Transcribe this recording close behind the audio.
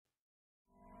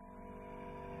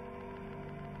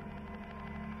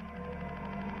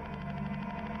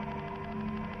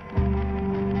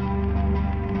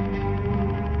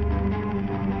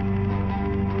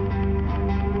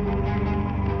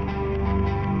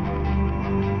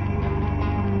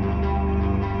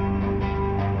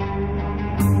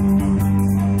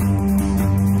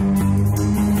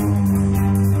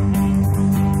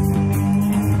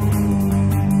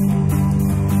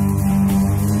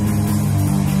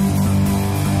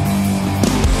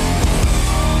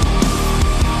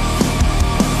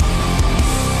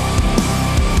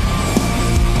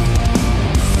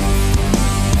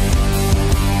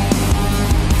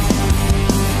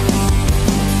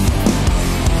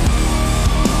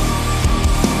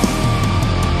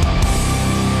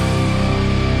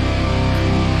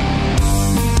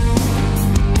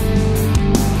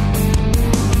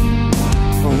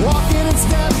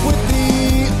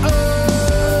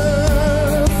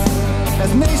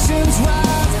as nations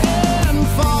rise and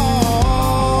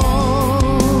fall.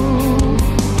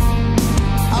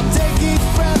 I'll take each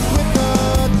breath with the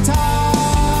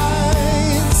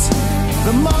tides,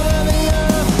 the mother, the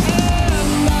earth,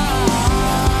 and I.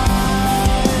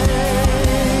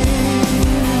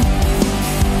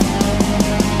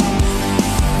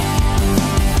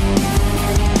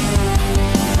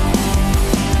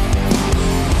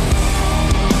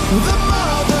 The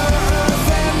mother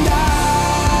earth and I,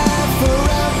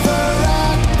 forever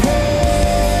at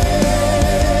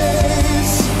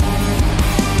peace.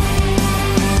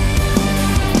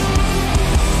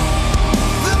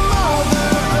 The mother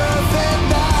earth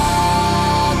and I,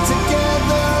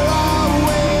 together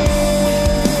always.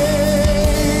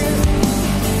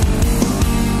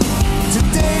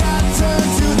 Today I turn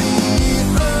to the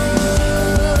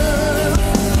earth,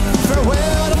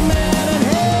 farewell to man and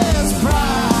his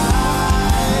pride.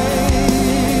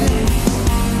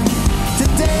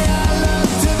 Today I look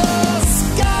to the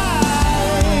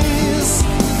skies,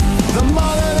 the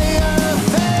mother, the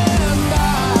earth, and I.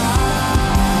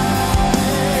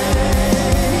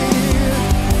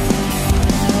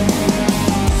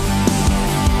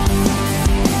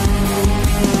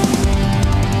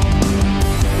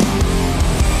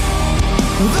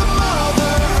 The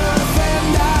mother earth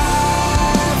and I,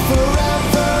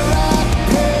 forever at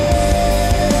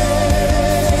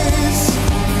peace.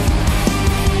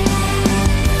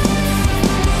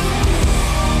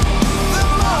 The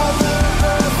mother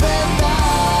earth and I,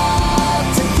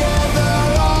 together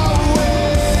always.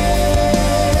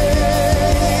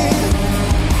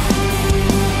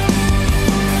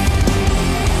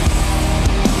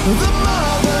 The